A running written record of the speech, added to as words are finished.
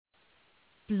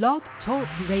Blog Talk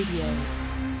Radio.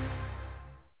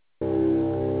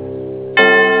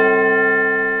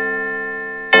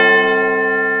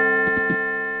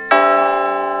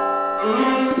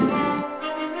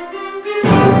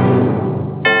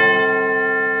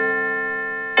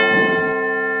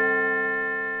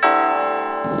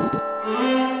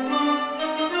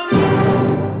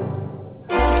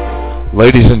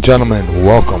 Ladies and gentlemen,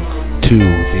 welcome to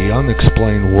the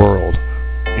Unexplained World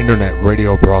Internet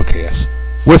Radio broadcast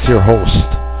with your host,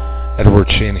 Edward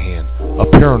Shanahan, a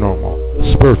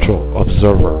paranormal, spiritual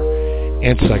observer,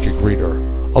 and psychic reader,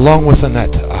 along with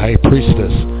Annette, a high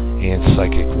priestess and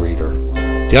psychic reader.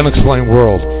 The Unexplained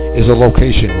World is a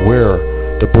location where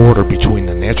the border between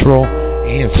the natural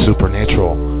and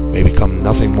supernatural may become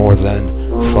nothing more than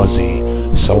fuzzy,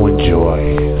 so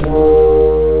enjoy.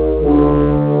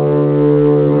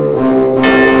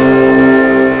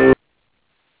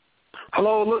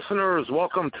 Hello, listeners.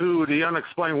 Welcome to the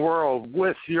Unexplained World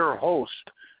with your host,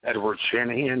 Edward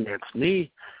Shanahan. That's me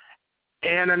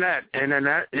and Annette. And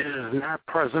Annette is not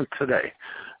present today.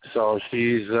 So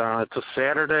it's a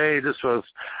Saturday. This was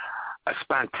a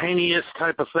spontaneous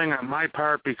type of thing on my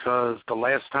part because the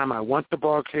last time I went to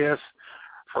broadcast,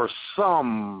 for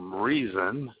some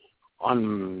reason,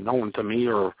 unknown to me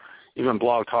or even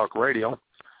Blog Talk Radio,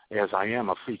 as I am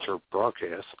a featured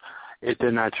broadcast, it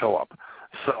did not show up.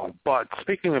 So, but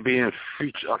speaking of being a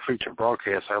featured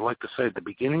broadcast, I'd like to say at the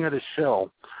beginning of the show,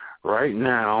 right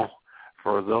now,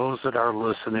 for those that are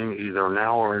listening either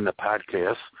now or in the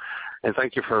podcast, and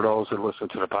thank you for those that listen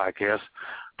to the podcast,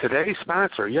 today's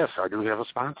sponsor, yes, I do have a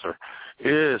sponsor,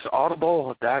 is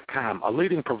Audible.com, a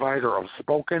leading provider of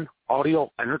spoken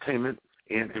audio entertainment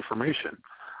and information.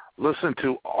 Listen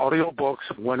to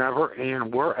audiobooks whenever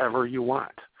and wherever you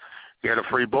want. Get a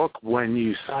free book when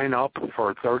you sign up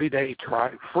for a 30-day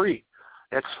free.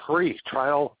 That's free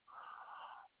trial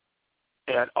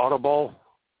at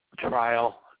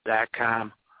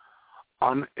audibletrial.com,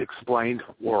 Unexplained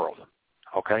World.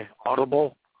 Okay?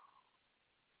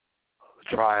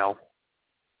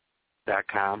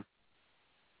 audibletrial.com,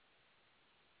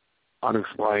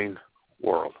 Unexplained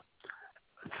World.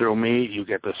 Through me, you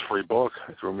get this free book.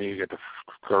 Through me, you get the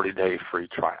 30-day free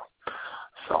trial.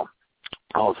 So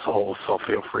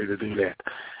feel free to do that.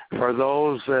 For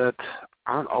those that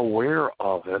aren't aware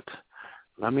of it,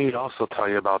 let me also tell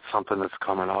you about something that's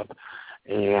coming up.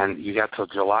 And you got till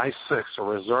July 6th to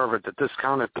reserve at the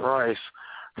discounted price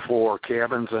for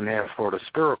cabins and that for the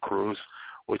Spirit Cruise,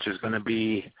 which is going to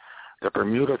be the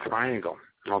Bermuda Triangle.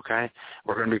 Okay?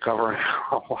 We're going to be covering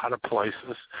a lot of places.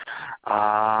 It's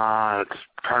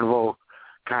Carnival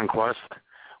Conquest,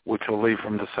 which will leave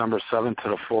from December 7th to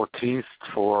the 14th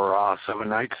for 7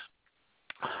 nights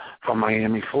from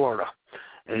Miami, Florida.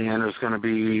 And there's going to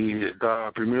be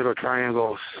the Bermuda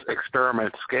Triangle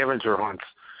Experiment, scavenger hunts,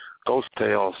 ghost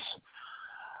tales,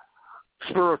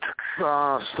 spirit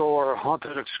store,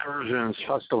 haunted excursions,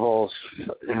 festivals,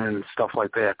 and stuff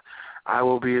like that. I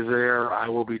will be there. I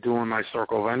will be doing my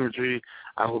circle of energy.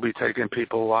 I will be taking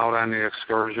people out on the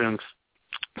excursions.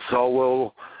 So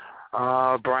will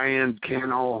Brian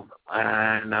Cannell,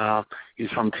 and he's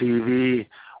from TV.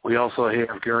 We also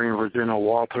have Gary and Virginia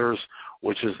Walters,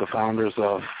 which is the founders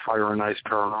of Fire and Ice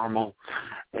Paranormal.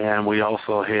 And we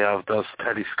also have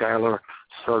Teddy Schuyler,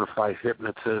 certified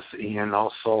hypnotist, and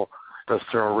also does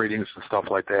tarot readings and stuff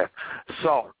like that.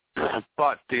 So,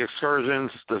 but the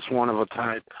excursions, this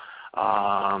one-of-a-type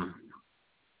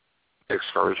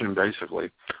excursion, basically,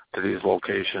 to these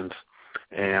locations.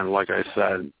 And like I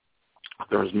said,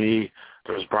 there's me,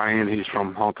 there's Brian, he's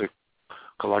from Haunted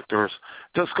Collectors.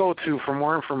 Just go to, for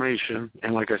more information,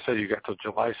 and like I said, you got till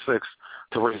July 6th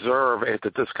to reserve at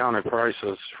the discounted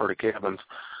prices for the cabins.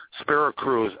 Spirit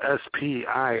Cruise,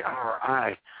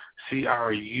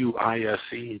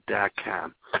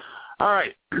 SPIRICRUISE.com. All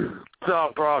right,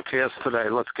 so broadcast today,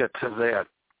 let's get to that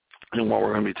and what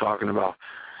we're going to be talking about.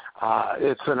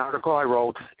 It's an article I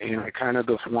wrote, and I kind of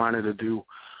just wanted to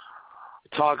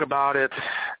talk about it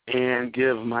and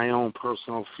give my own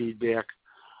personal feedback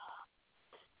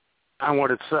on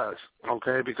what it says,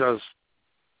 okay? Because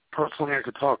personally I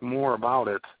could talk more about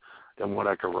it than what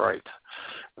I could write.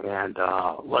 And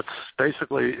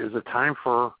is it time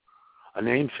for a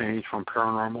name change from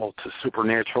paranormal to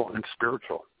supernatural and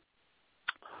spiritual?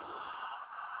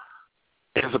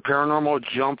 Has the paranormal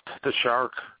jumped the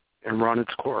shark and run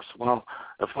its course? Well,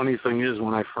 the funny thing is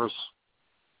when I first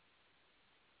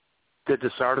did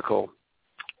this article,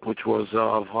 which was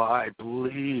of, I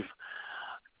believe,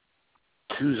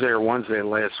 Tuesday or Wednesday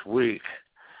last week,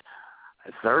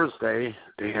 Thursday,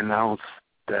 they announced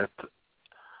that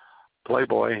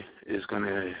Playboy is going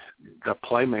to, the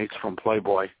playmates from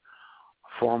Playboy,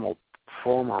 former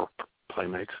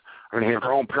playmates, are going to have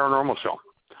their own paranormal show.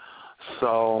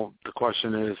 So the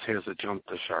question is, has it jumped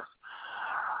the shark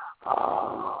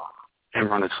and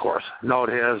run its course? No,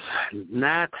 it has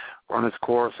not run its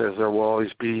course, as there will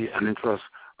always be an interest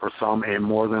for some, and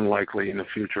more than likely in the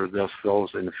future, thus those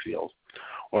in the field,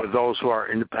 or those who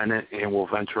are independent and will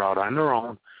venture out on their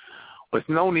own with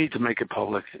no need to make it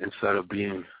public instead of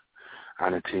being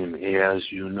on a team. As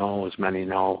you know, as many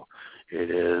know, it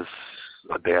is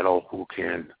a battle who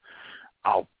can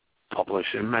out-publish,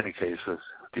 in many cases,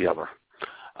 the other.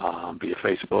 Be it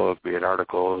Facebook, be it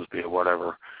articles, be it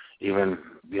whatever. Even,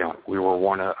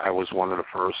 I was one of the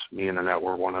first, me and Annette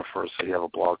were one of the first to have a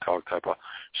blog talk type of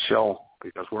show,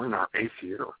 because we're in our 8th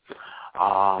year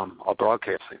of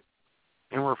broadcasting,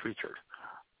 and we're featured.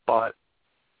 But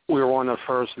we were one of the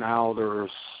first. Now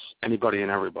there's anybody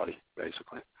and everybody,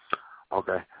 basically.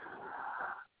 Okay.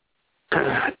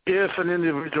 If an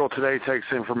individual today takes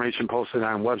information posted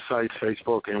on websites,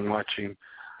 Facebook, and watching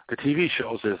the TV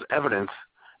shows as evidence,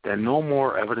 then no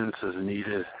more evidence is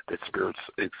needed that spirits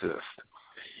exist.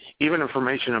 Even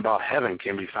information about heaven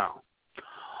can be found.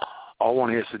 All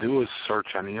one has to do is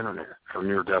search on the internet for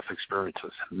near-death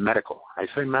experiences. Medical. I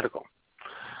say medical.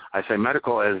 I say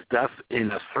medical as death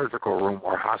in a surgical room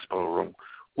or hospital room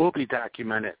will be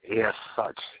documented as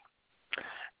such.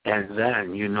 And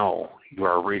then you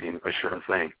are reading a sure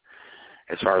thing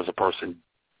as far as a person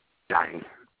dying.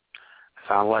 It's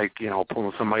not like,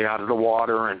 pulling somebody out of the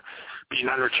water and beating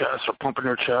on their chest or pumping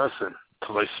their chest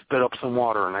until they spit up some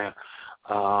water and that,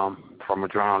 from a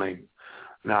drowning.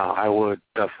 Now, I would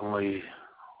definitely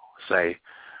say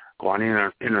go on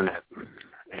the internet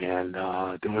and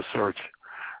do a search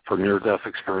for near-death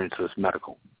experiences,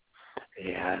 medical.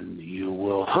 And you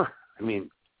will,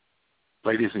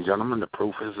 ladies and gentlemen, the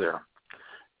proof is there.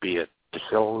 Be it the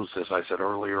shows, as I said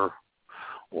earlier,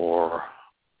 or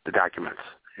the documents.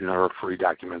 There are free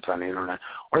documents on the internet,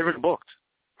 or even books.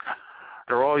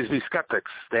 There will always be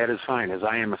skeptics. That is fine, as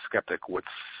I am a skeptic with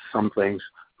some things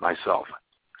myself.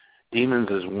 Demons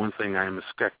is one thing I am a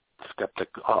skeptic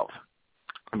of.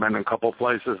 I've been in a couple of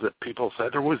places that people said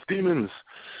there was demons.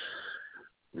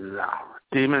 No.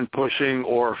 Demon pushing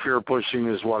or fear pushing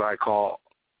is what I call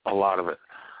a lot of it.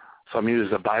 Some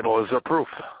use the Bible as a proof,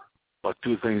 but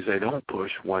two things they don't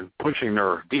push when pushing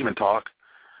their demon talk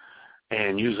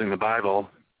and using the Bible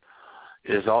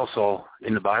is also,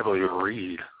 in the Bible you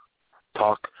read,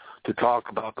 to talk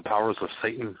about the powers of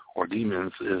Satan or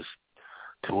demons is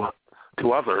to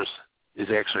others is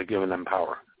actually giving them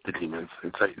power, the demons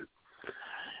and Satan.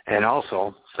 And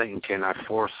also, Satan cannot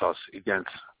force us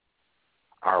against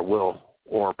our will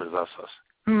or possess us.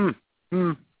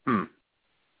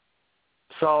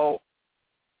 So,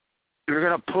 you're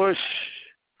going to push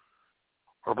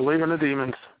or believe in the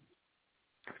demons,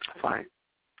 fine.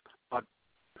 But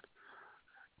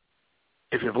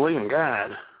if you believe in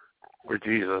God or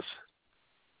Jesus,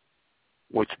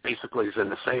 which basically is in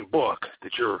the same book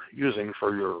that you're using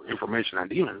for your information on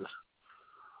demons,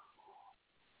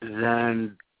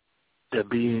 then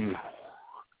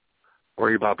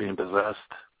worry about being possessed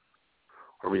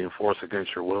or being forced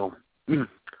against your will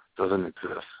doesn't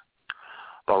exist.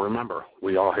 But remember,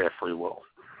 we all have free will.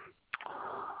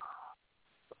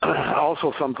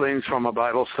 Also, some things from a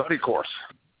Bible study course.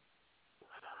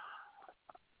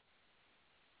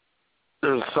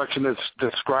 There's a section that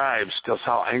describes just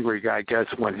how angry God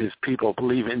gets when his people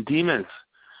believe in demons,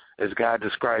 as God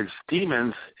describes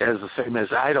demons as the same as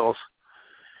idols,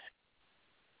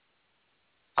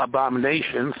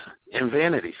 abominations, and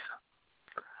vanities,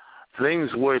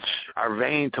 things which are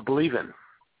vain to believe in,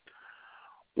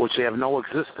 which have no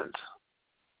existence.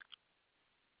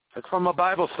 It's from a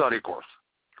Bible study course.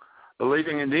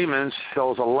 Believing in demons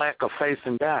shows a lack of faith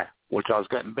in God, which I was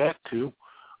getting back to,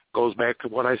 goes back to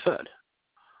what I said.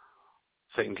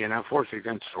 Satan cannot force us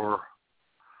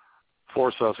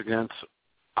against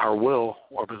our will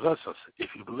or possess us if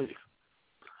you believe.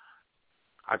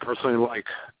 I personally like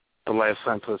the last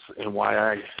sentence and why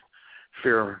I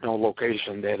fear no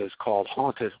location that is called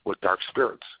haunted with dark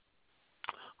spirits,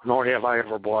 nor have I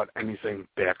ever bought anything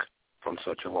back from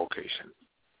such a location.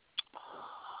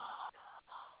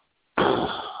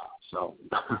 So,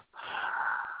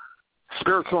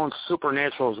 spiritual and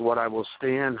supernatural is what I will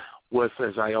stand with,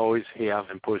 as I always have,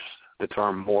 and push the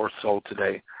term more so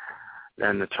today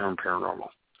than the term paranormal.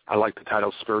 I like the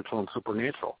title spiritual and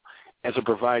supernatural, as it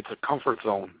provides a comfort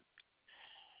zone,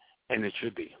 and it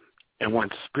should be. And when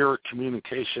spirit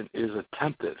communication is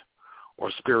attempted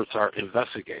or spirits are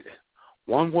investigated,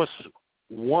 one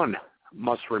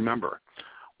must remember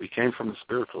We came from the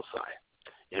spiritual side,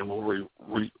 and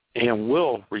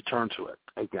will return to it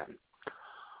again.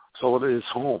 So it is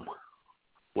home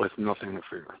with nothing to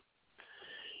fear.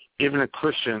 Even the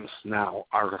Christians now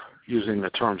are using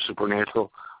the term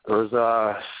supernatural. There's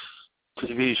a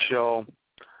TV show,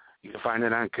 you can find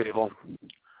it on cable,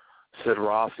 Sid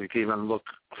Roth. You can even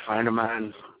find him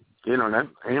on the internet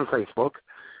and Facebook.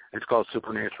 It's called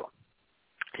Supernatural.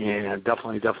 And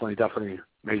definitely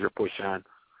major push on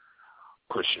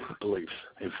Christian beliefs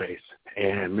and faith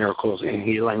and miracles and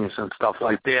healings and stuff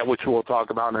like that, which we'll talk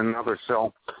about in another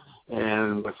show,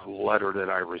 and with a letter that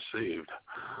I received.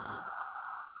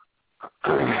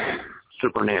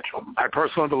 Supernatural. I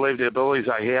personally believe the abilities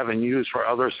I have and use for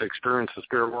others to experience the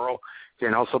spirit world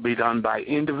can also be done by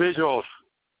individuals,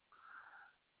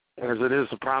 as it is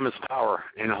the promised power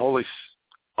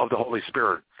of the Holy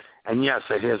Spirit. And yes,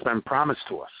 it has been promised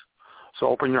to us. So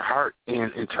open your heart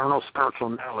and internal spiritual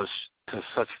knowledge to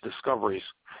such discoveries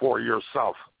for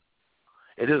yourself.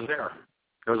 It is there.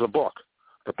 There's a book,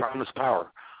 The Promised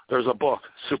Power. There's a book,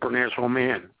 Supernatural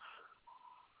Man.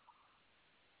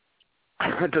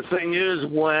 The thing is,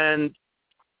 when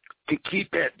to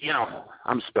keep it,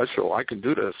 I'm special, I can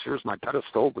do this, here's my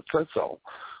pedestal that said so,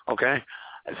 okay?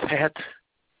 That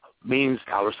means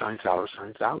 $signs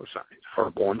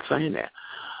for one saying that.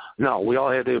 No, we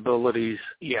all have the abilities.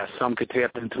 Yes, some could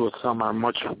tap into it, some are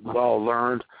much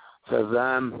well-learned. To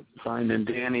them, finding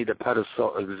Danny, the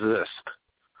pedestal exists,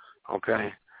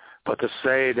 okay? But to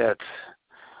say that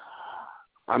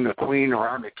I'm the queen or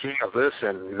I'm the king of this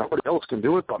and nobody else can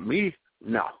do it but me,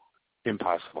 no,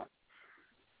 impossible.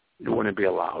 It wouldn't be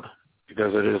allowed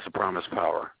because it is the promised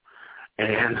power.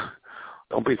 And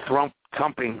don't be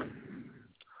thumping,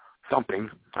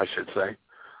 I should say,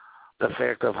 the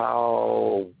fact of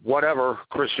how whatever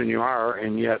Christian you are,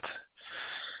 and yet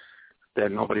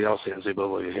that nobody else has the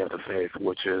ability to have the faith,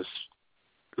 which is,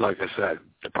 like I said,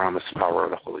 the promised power of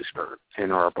the Holy Spirit.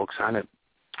 And there are books on it.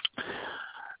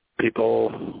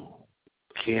 People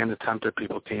can attempt it.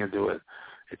 People can do it.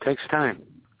 It takes time.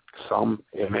 Some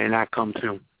it may not come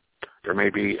to. There may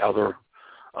be other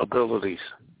abilities,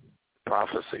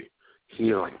 prophecy,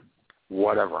 healing,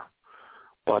 whatever.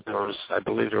 But I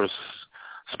believe there's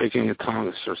speaking in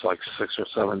tongues. There's like 6 or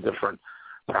 7 different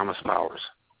promised powers.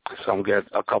 Some get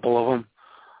a couple of them.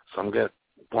 Some get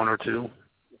 1 or 2.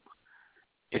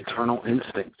 Internal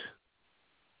instinct.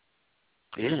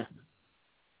 Yeah,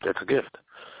 that's a gift.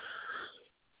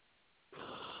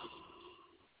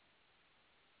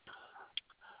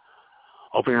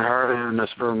 Open your heart and the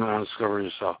spirit and discover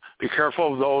yourself. Be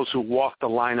careful of those who walk the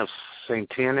line of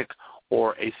satanic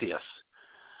or atheists,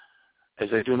 as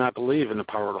they do not believe in the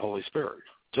power of the Holy Spirit,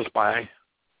 just by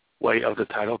way of the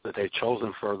title that they've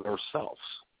chosen for themselves.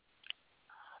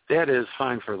 That is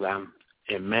fine for them,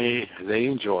 and they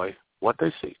enjoy what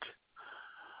they seek.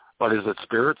 But is it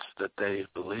spirits that they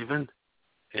believe in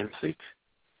and seek?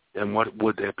 And what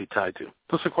would that be tied to?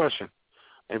 Just a question.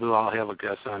 Maybe I'll have a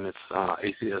guess on its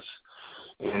atheists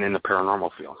and in the paranormal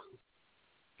field.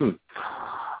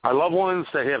 Our loved ones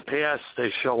that have passed,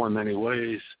 they show in many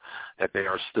ways that they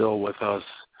are still with us.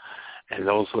 And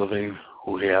those living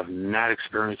who have not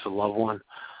experienced a loved one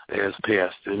that has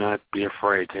passed, do not be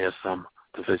afraid to ask them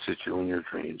to visit you in your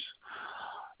dreams.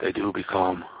 They do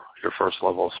become your first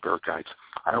level of spirit guides.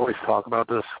 I always talk about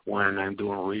this when I'm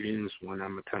doing readings, when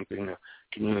I'm attempting to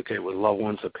communicate with loved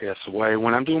ones that passed away,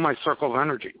 when I'm doing my circle of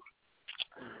energy,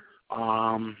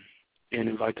 and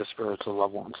invite the spirits of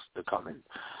loved ones to come in.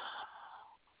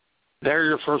 They're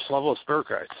your first level of spirit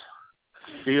guides.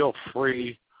 Feel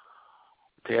free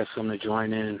to ask them to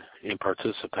join in and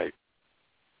participate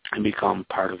and become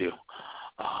part of you,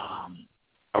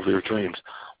 of your dreams.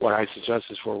 What I suggest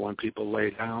is for when people lay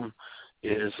down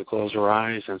is to close their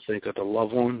eyes and think of the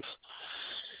loved ones.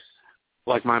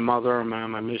 Like my mother,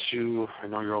 Mom, I miss you. I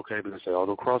know you're okay, because they all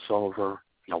do crossover.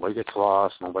 Nobody gets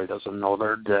lost. Nobody doesn't know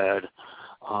they're dead.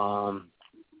 I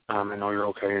know you're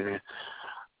okay.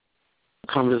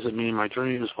 Come visit me in my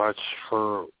dreams. Watch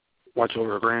over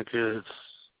your grandkids,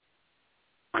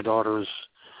 my daughters.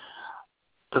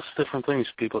 Just different things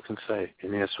people can say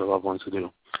and ask their loved ones to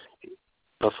do.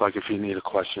 Just like if you need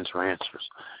questions or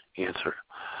answered.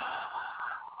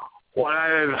 What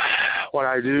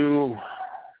I do,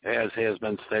 as has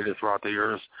been stated throughout the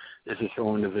years, is to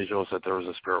show individuals that there is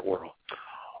a spirit world,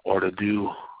 or to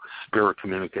do spirit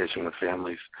communication with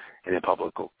families and in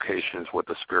public locations with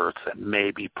the spirits that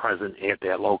may be present at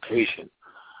that location.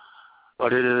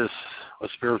 But it is a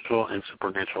spiritual and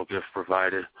supernatural gift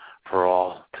provided for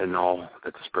all to know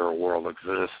that the spirit world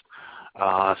exists.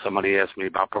 Somebody asked me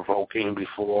about provoking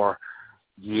before.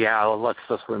 Yeah, let's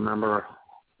just remember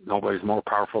Nobody's more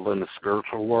powerful than the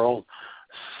spiritual world.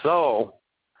 So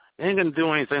they ain't going to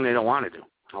do anything they don't want to do,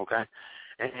 okay?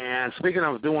 And speaking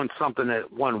of doing something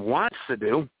that one wants to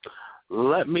do,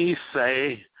 let me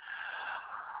say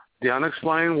the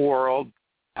Unexplained World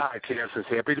podcast is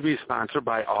happy to be sponsored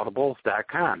by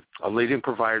Audible.com, a leading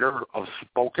provider of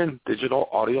spoken digital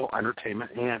audio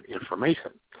entertainment and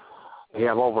information. They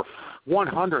have over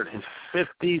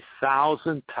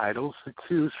 150,000 titles to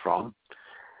choose from,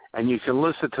 and you can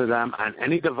listen to them on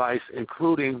any device,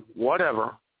 including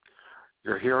whatever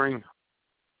you're hearing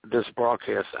this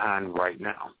broadcast on right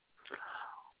now,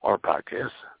 or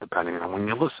podcast, depending on when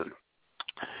you listen.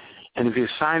 And if you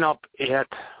sign up at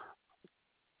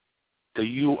the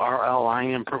URL I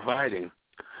am providing,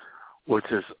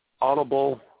 which is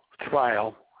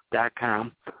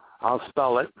audibletrial.com, I'll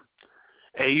spell it,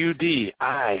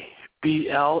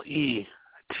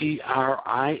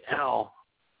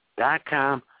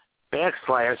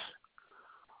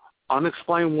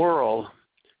 AUDIBLETRIL.com/Unexplained World,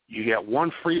 you get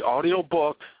one free audio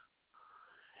book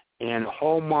and a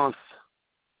whole month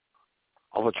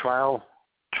of a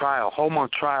whole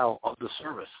month trial of the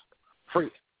service,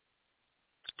 free.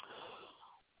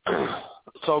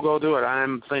 So go do it.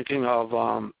 I'm thinking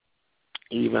of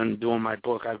even doing my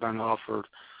book. I've been offered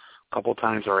a couple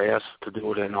times or asked to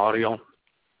do it in audio,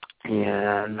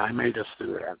 and I may just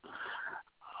do that,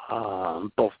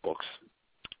 both books.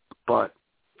 But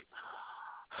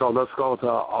so let's go to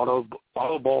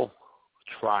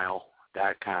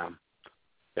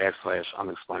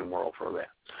audibletrial.com/Unexplained World for that.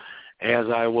 As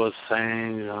I was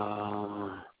saying,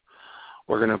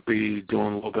 we're going to be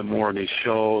doing a little bit more of these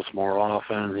shows more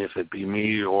often, if it be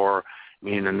me or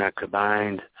me and Annette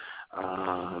combined,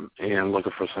 and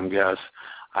looking for some guests.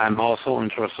 I'm also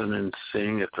interested in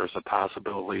seeing if there's a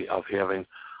possibility of having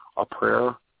a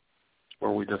prayer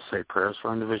where we just say prayers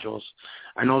for individuals.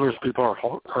 I know there's people who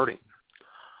are hurting.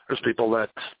 There's people that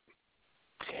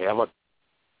have a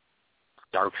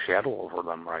dark shadow over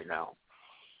them right now.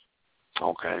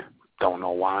 Okay. Don't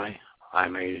know why. I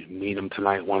may meet them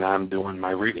tonight when I'm doing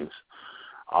my readings.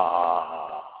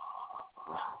 I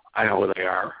know who they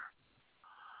are.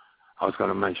 I was going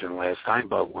to mention last time,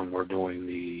 but when we're doing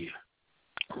the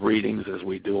readings as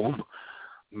we do them,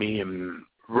 me and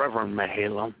Reverend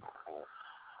Mahalo,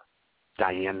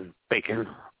 Diane Bacon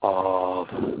of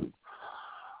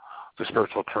the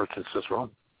Spiritual Church in Cicero,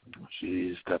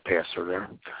 she's the pastor there.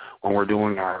 When we're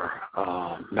doing our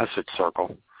message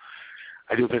circle,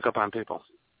 I do pick up on people.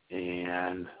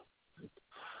 And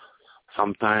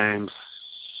sometimes,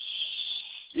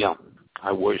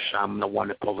 I wish I'm the one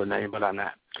that pulled the name, but I'm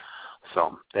not.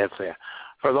 So that's it.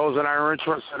 For those that are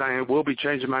interested, I will be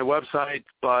changing my website,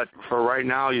 but for right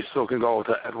now, you still can go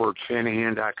to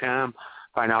edwardshanahan.com,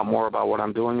 find out more about what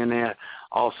I'm doing in that.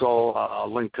 Also, a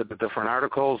link to the different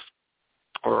articles,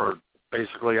 or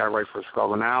basically I write for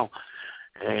Struggle Now,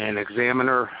 and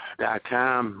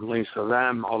examiner.com, links to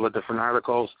them, all the different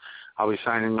articles. I'll be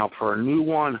signing up for a new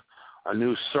one, a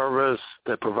new service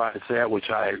that provides that,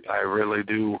 which I really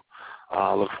do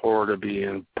look forward to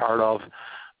being part of.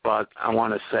 But I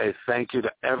want to say thank you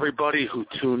to everybody who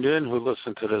tuned in, who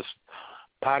listened to this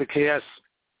podcast.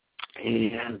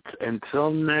 And until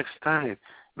next time,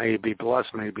 may you be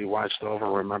blessed, may you be watched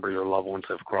over. Remember, your loved ones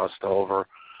have crossed over.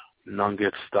 None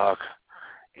get stuck.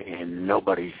 And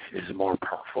nobody is more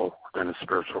powerful than the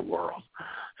spiritual world.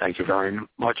 Thank you very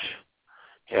much.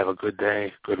 Have a good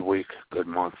day, good week, good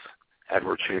month.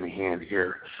 Edward Shanahan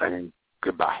here saying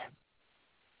goodbye.